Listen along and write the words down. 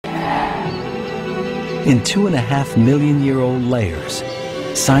In 2.5 million-year-old layers,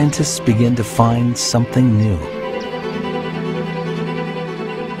 scientists begin to find something new.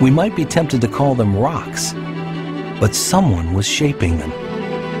 We might be tempted to call them rocks, but someone was shaping them.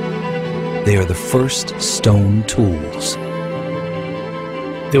 They are the first stone tools.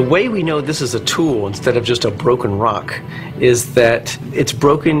 The way we know this is a tool instead of just a broken rock is that it's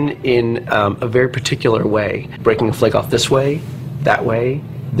broken in a very particular way. Breaking a flake off this way,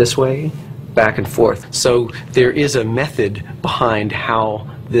 this way, back and forth. So there is a method behind how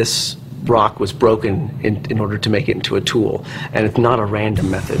this rock was broken in order to make it into a tool, and it's not a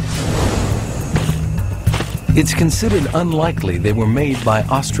random method. It's considered unlikely they were made by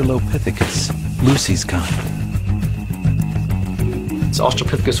Australopithecus, Lucy's kind.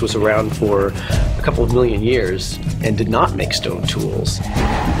 Australopithecus was around for a couple of million years and did not make stone tools.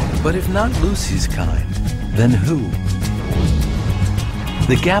 But if not Lucy's kind, then who?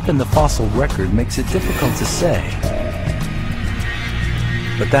 The gap in the fossil record makes it difficult to say.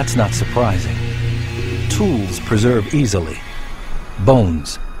 But that's not surprising. Tools preserve easily.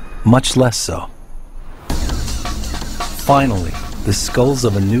 Bones, much less so. Finally, the skulls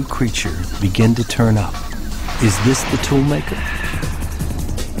of a new creature begin to turn up. Is this the toolmaker?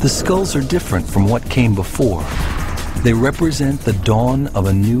 The skulls are different from what came before. They represent the dawn of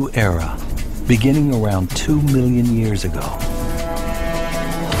a new era, beginning around 2 million years ago.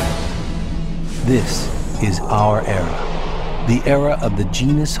 This is our era, the era of the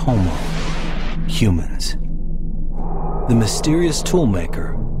genus Homo, humans. The mysterious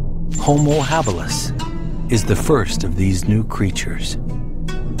toolmaker, Homo habilis, is the first of these new creatures.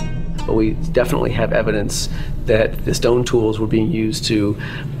 But we definitely have evidence that the stone tools were being used to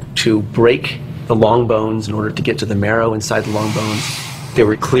break the long bones in order to get to the marrow inside the long bones. There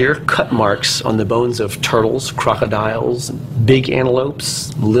were clear cut marks on the bones of turtles, crocodiles, big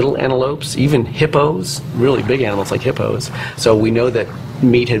antelopes, little antelopes, even hippos, really big animals like hippos. So we know that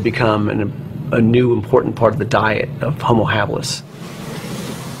meat had become a new important part of the diet of Homo habilis.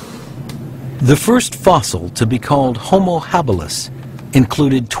 The first fossil to be called Homo habilis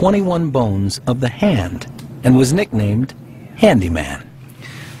included 21 bones of the hand and was nicknamed Handyman.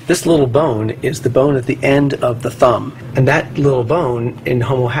 This little bone is the bone at the end of the thumb, and that little bone in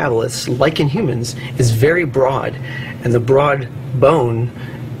Homo habilis, like in humans, is very broad, and the broad bone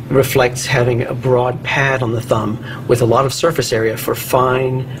reflects having a broad pad on the thumb with a lot of surface area for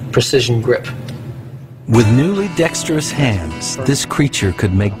fine precision grip. With newly dexterous hands, this creature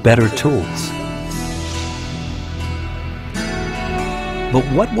could make better tools. But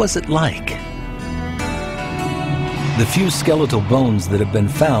what was it like? The few skeletal bones that have been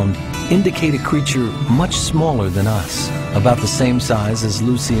found indicate a creature much smaller than us, about the same size as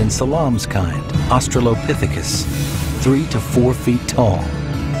Lucy and Salam's kind, Australopithecus, 3 to 4 feet tall.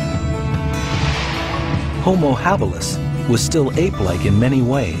 Homo habilis was still ape-like in many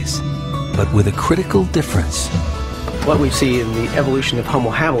ways, but with a critical difference. What we see in the evolution of Homo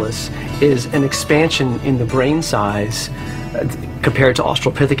habilis is an expansion in the brain size compared to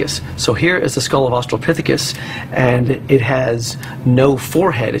Australopithecus. So here is the skull of Australopithecus, and it has no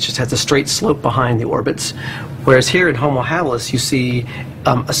forehead. It just has a straight slope behind the orbits. Whereas here in Homo habilis, you see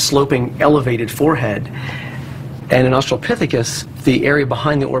a sloping, elevated forehead. And in Australopithecus, the area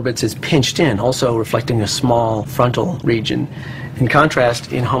behind the orbits is pinched in, also reflecting a small frontal region. In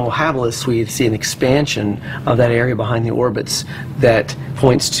contrast, in Homo habilis, we see an expansion of that area behind the orbits that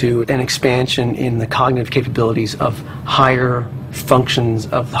points to an expansion in the cognitive capabilities of higher functions,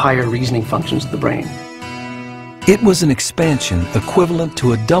 of higher reasoning functions of the brain. It was an expansion equivalent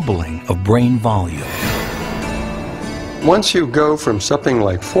to a doubling of brain volume. Once you go from something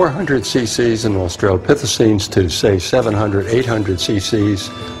like 400 cc's in Australopithecines to, say, 700, 800 cc's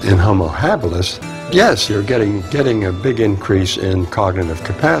in Homo habilis, yes, you're getting a big increase in cognitive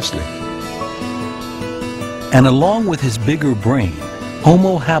capacity. And along with his bigger brain,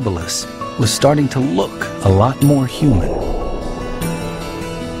 Homo habilis was starting to look a lot more human.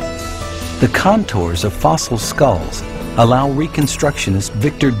 The contours of fossil skulls allow reconstructionist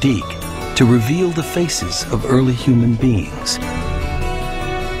Victor Dieck to reveal the faces of early human beings.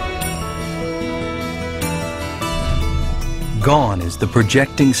 Gone is the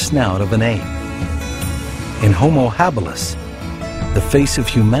projecting snout of an ape. In Homo habilis, the face of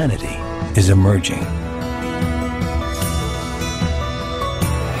humanity is emerging.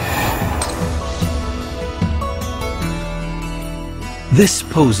 This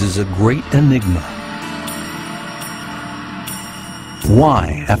poses a great enigma.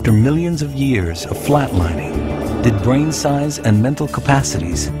 Why, after millions of years of flatlining, did brain size and mental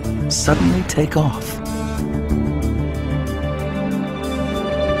capacities suddenly take off?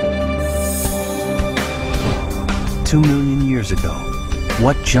 2 million years ago,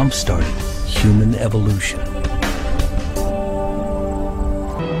 what jump-started human evolution?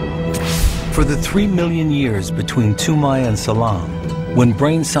 For the 3 million years between Toumai and Salam, when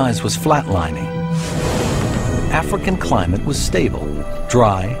brain size was flatlining, African climate was stable,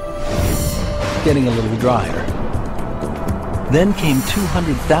 dry, getting a little drier. Then came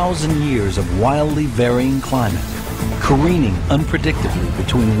 200,000 years of wildly varying climate, careening unpredictably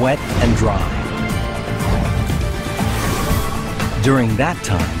between wet and dry. During that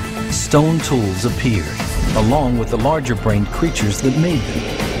time, stone tools appeared, along with the larger-brained creatures that made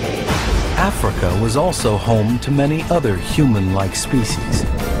them. Africa was also home to many other human-like species.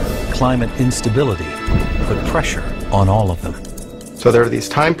 Climate instability put pressure on all of them. So there are these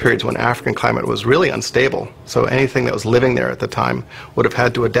time periods when African climate was really unstable. So anything that was living there at the time would have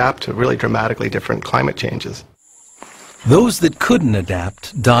had to adapt to really dramatically different climate changes. Those that couldn't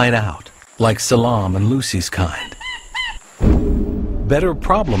adapt died out, like Salam and Lucy's kind. Better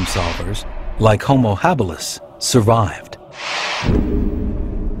problem solvers, like Homo habilis, survived.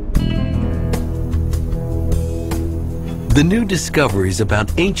 The new discoveries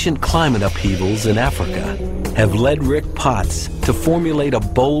about ancient climate upheavals in Africa have led Rick Potts to formulate a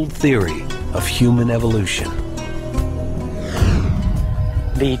bold theory of human evolution.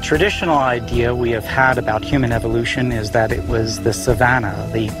 The traditional idea we have had about human evolution is that it was the savanna,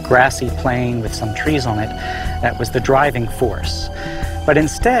 the grassy plain with some trees on it, that was the driving force. But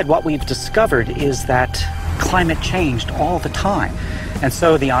instead, what we've discovered is that climate changed all the time. And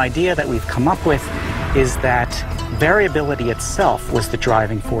so the idea that we've come up with is that variability itself was the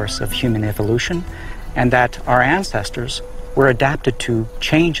driving force of human evolution, and that our ancestors were adapted to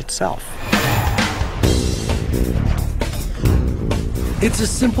change itself. It's a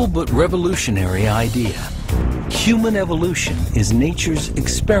simple but revolutionary idea. Human evolution is nature's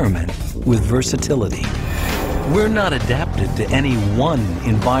experiment with versatility. We're not adapted to any one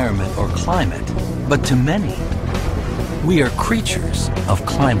environment or climate, but to many. We are creatures of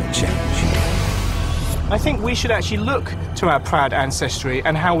climate change. I think we should actually look to our proud ancestry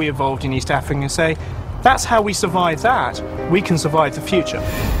and how we evolved in East Africa and say, that's how we survived that, we can survive the future.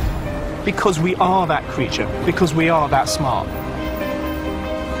 Because we are that creature, because we are that smart.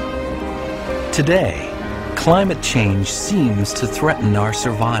 Today, climate change seems to threaten our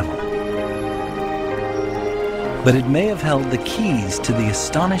survival. But it may have held the keys to the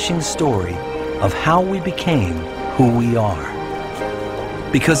astonishing story of how we became who we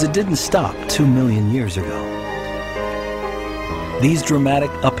are. Because it didn't stop 2 million years ago. These dramatic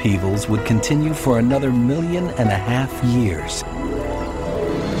upheavals would continue for another 1.5 million years,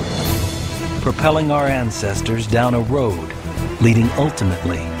 propelling our ancestors down a road leading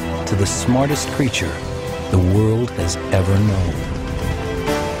ultimately to the smartest creature the world has ever known.